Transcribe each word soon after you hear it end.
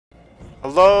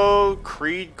Hello,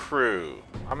 Creed crew.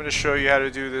 I'm going to show you how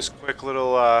to do this quick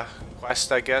little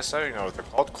quest, I guess. I don't even know what they're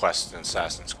called, quests in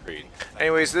Assassin's Creed.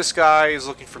 Anyways, this guy is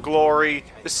looking for glory.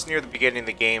 This is near the beginning of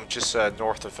the game, just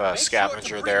north of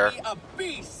Scavenger there.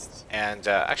 And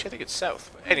actually, I think it's south.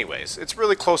 But anyways, it's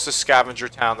really close to Scavenger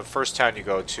Town, the first town you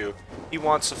go to. He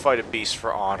wants to fight a beast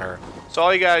for honor. So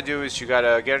all you gotta do is you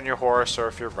gotta get on your horse, or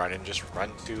if you're running, just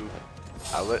run to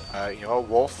a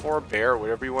wolf or a bear,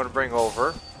 whatever you want to bring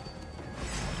over.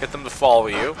 Get them to follow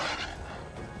you.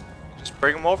 Just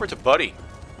bring them over to Buddy,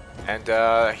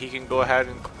 and he can go ahead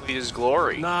and complete his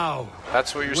glory. Now,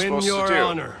 that's what you're supposed to do.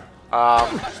 Honor.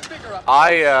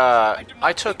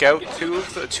 I took out two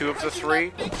of the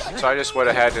three, so I just went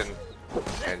ahead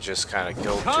and just kind of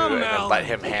killed two and then let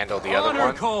him handle the other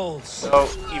one. So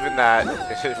even that,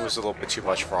 it was a little bit too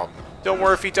much for him. Don't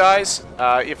worry if he dies.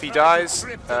 If he dies,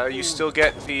 you still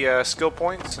get the skill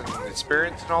points and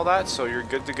experience and all that, so you're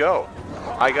good to go.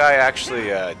 My guy actually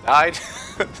died,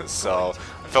 so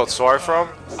I felt sorry for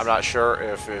him. I'm not sure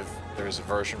if there's a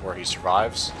version where he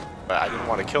survives, but I didn't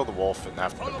want to kill the wolf and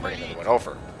have to bring another one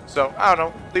over. So, I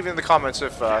don't know. Leave it in the comments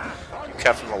if you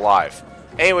kept him alive.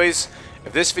 Anyways,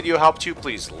 if this video helped you,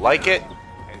 please like it,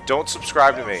 and don't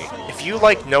subscribe to me. If you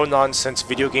like no-nonsense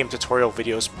video game tutorial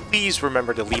videos, please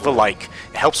remember to leave a like.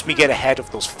 It helps me get ahead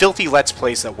of those filthy Let's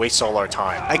Plays that waste all our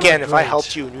time. Again, if I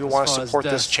helped you and you want to support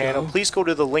this channel, please go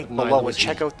to the link below and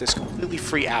check out this completely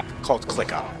free app called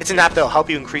ClickUp. It's an app that will help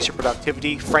you increase your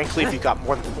productivity. Frankly, if you've got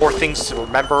more than 4 things to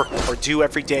remember or do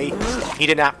every day, you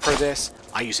need an app for this.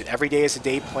 I use it every day as a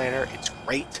day planner. It's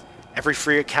great. Every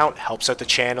free account helps out the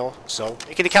channel, so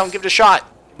make an account and give it a shot.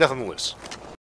 Nothing to lose.